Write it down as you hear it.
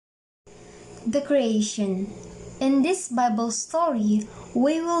The creation. In this Bible story,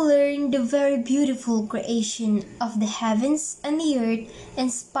 we will learn the very beautiful creation of the heavens and the earth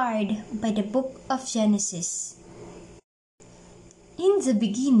inspired by the book of Genesis. In the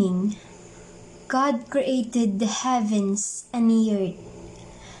beginning, God created the heavens and the earth.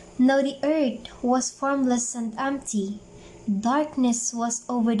 Now the earth was formless and empty. Darkness was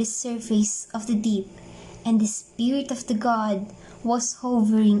over the surface of the deep, and the Spirit of the God was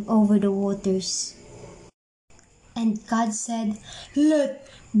hovering over the waters. And God said, "Let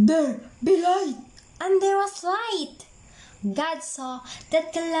there be light." And there was light. God saw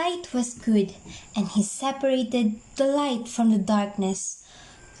that the light was good, and He separated the light from the darkness.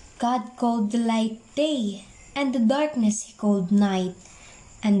 God called the light day, and the darkness He called night.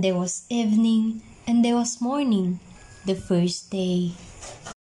 And there was evening, and there was morning, the first day.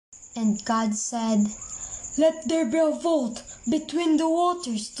 And God said, "Let there be a vault between the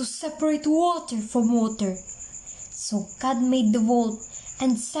waters to separate water from water." So God made the vault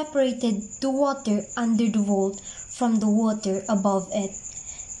and separated the water under the vault from the water above it.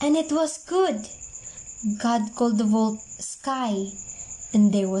 And it was good. God called the vault sky.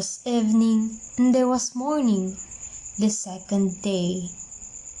 And there was evening, and there was morning, the second day.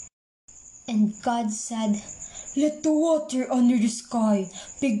 And God said, "Let the water under the sky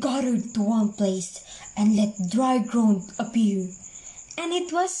be gathered to one place, and let dry ground appear." And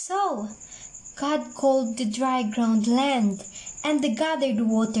it was so. God called the dry ground land, and the gathered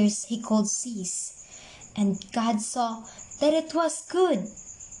waters He called seas. And God saw that it was good.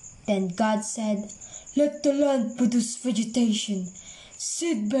 Then God said, "Let the land produce vegetation,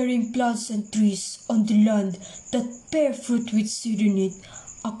 seed-bearing plants and trees on the land that bear fruit with seed in it,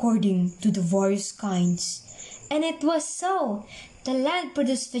 according to the various kinds." And it was so. The land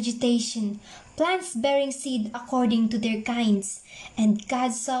produced vegetation, plants bearing seed according to their kinds. And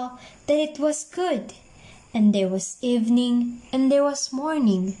God saw that it was good. And there was evening, and there was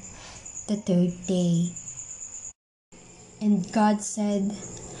morning, the third day. And God said,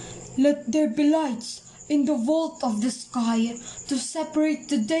 "Let there be lights in the vault of the sky to separate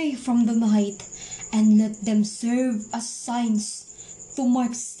the day from the night, and let them serve as signs to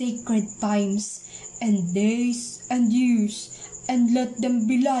mark sacred times and days and years, and let them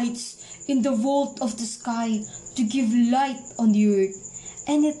be lights in the vault of the sky to give light on the earth."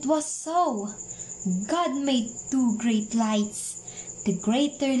 And it was so. God made two great lights, the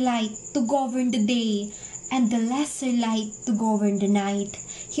greater light to govern the day, and the lesser light to govern the night.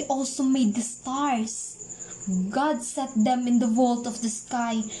 He also made the stars. God set them in the vault of the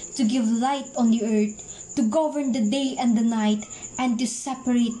sky to give light on the earth, to govern the day and the night, and to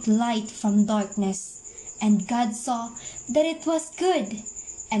separate light from darkness. And God saw that it was good.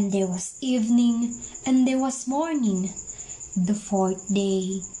 And there was evening, and there was morning, the fourth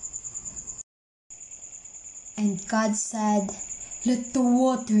day. And God said, "Let the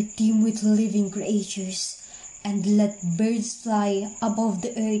water teem with living creatures, and let birds fly above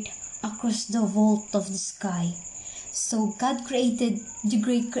the earth across the vault of the sky." So God created the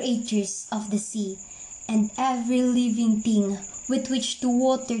great creatures of the sea, and every living thing with which the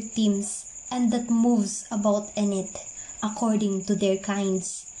water teems, and that moves about in it, according to their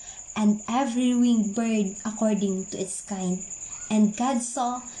kinds, and every winged bird according to its kind. And God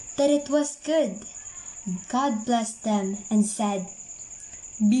saw that it was good. God blessed them and said,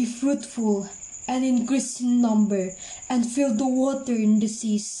 "Be fruitful and increase in number, and fill the water in the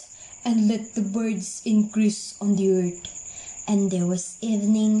seas, and let the birds increase on the earth." And there was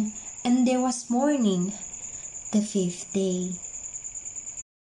evening, and there was morning, the fifth day.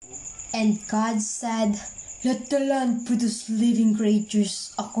 And God said, "Let the land produce living creatures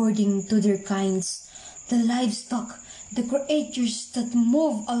according to their kinds, the livestock, the creatures that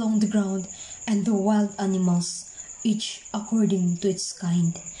move along the ground, and the wild animals, each according to its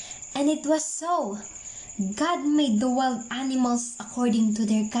kind." And it was so. God made the wild animals according to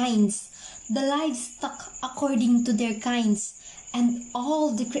their kinds, the livestock according to their kinds, and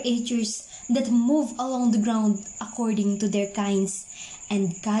all the creatures that move along the ground according to their kinds.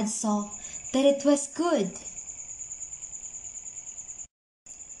 And God saw that it was good.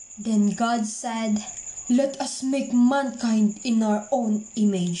 Then God said, "Let us make mankind in our own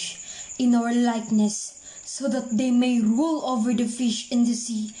image, in our likeness, so that they may rule over the fish in the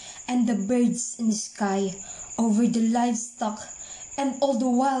sea, and the birds in the sky, over the livestock, and all the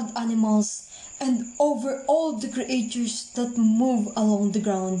wild animals, and over all the creatures that move along the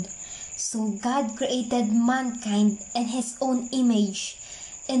ground." So God created mankind in His own image.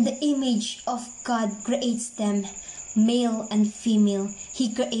 In the image of God creates them, male and female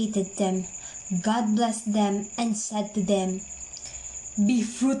He created them. God blessed them and said to them, "Be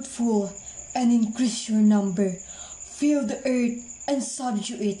fruitful and increase your number. Fill the earth and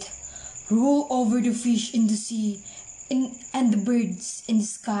subdue it. Rule over the fish in the sea and the birds in the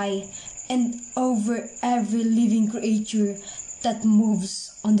sky, and over every living creature that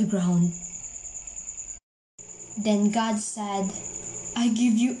moves on the ground." Then God said, "I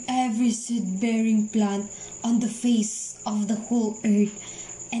give you every seed-bearing plant on the face of the whole earth,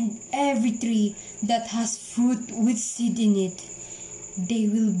 and every tree that has fruit with seed in it. They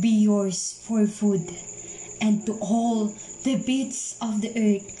will be yours for food. And to all the beasts of the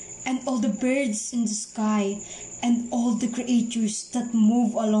earth, and all the birds in the sky, and all the creatures that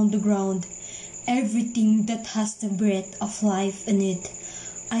move along the ground, everything that has the breath of life in it,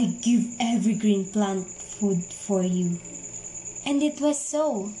 I give every green plant food for you." And it was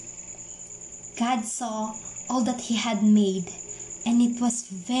so. God saw all that he had made, and it was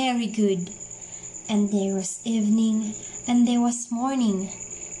very good. And there was evening, and there was morning,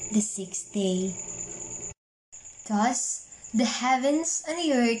 the sixth day. Thus the heavens and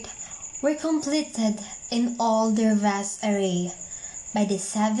the earth were completed in all their vast array. By the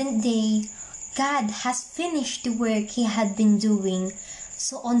seventh day, God has finished the work he had been doing.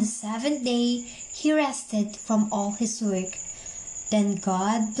 So on the seventh day, he rested from all his work. Then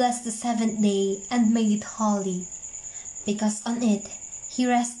God blessed the seventh day and made it holy, because on it he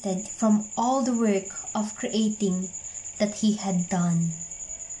rested from all the work of creating that he had done.